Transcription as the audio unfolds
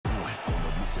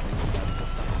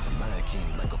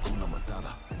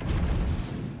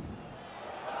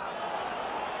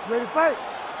Ready to fight?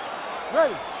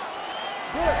 Ready.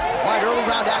 All right, early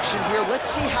round action here. Let's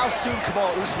see how soon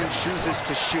Kamaru Usman chooses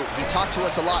to shoot. He talked to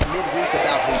us a lot midweek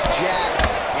about his jab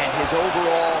and his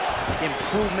overall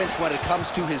improvements when it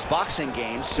comes to his boxing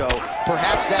game. So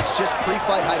perhaps that's just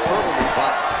pre-fight hyperbole,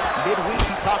 but midweek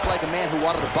he talked like a man who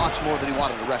wanted to box more than he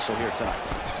wanted to wrestle here tonight.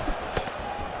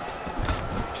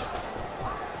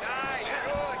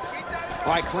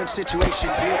 All right, clinch situation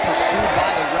here, pursued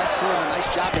by the wrestler, and a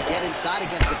nice job to get inside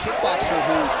against the kickboxer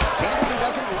who candidly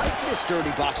doesn't like this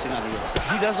dirty boxing on the inside.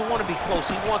 He doesn't want to be close.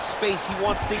 He wants space. He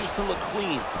wants things to look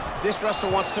clean. This wrestler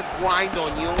wants to grind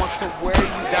on you and wants to wear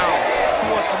you down.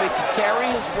 He wants to make you carry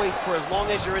his weight for as long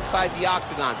as you're inside the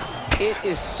octagon. It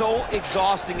is so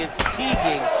exhausting and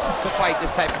fatiguing to fight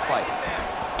this type of fight.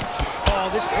 Oh,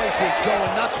 this place is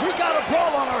going nuts. We got a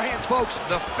brawl on our hands, folks.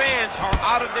 The fans are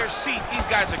out of their seat. These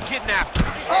guys are getting after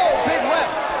him. Oh, big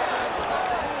left.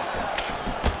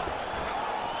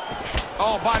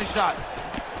 Oh, body shot.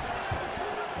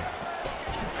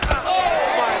 Oh,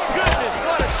 my goodness,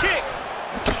 what a kick.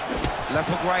 Left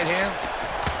hook, right hand.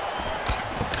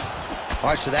 All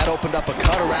right, so that opened up a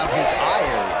cut around his eye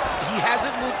area. He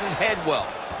hasn't moved his head well.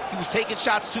 He was taking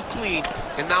shots too clean,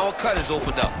 and now a cut has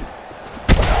opened up.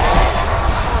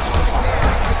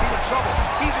 Trouble.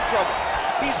 He's in trouble.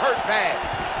 He's hurt bad.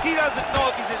 He doesn't know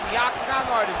if he's in the octagon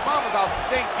or at his mama's house for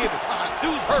Thanksgiving.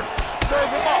 Dude's hurt. Serve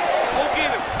him up. Go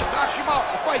get him. Knock him out.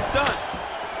 The fight's done.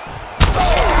 Oh!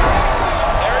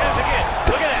 There it is again.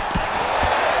 Look at that.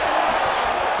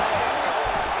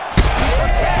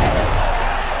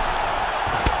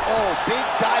 Oh, big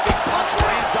diving punch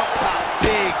lands up top.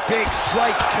 Big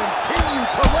strikes continue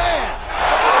to land.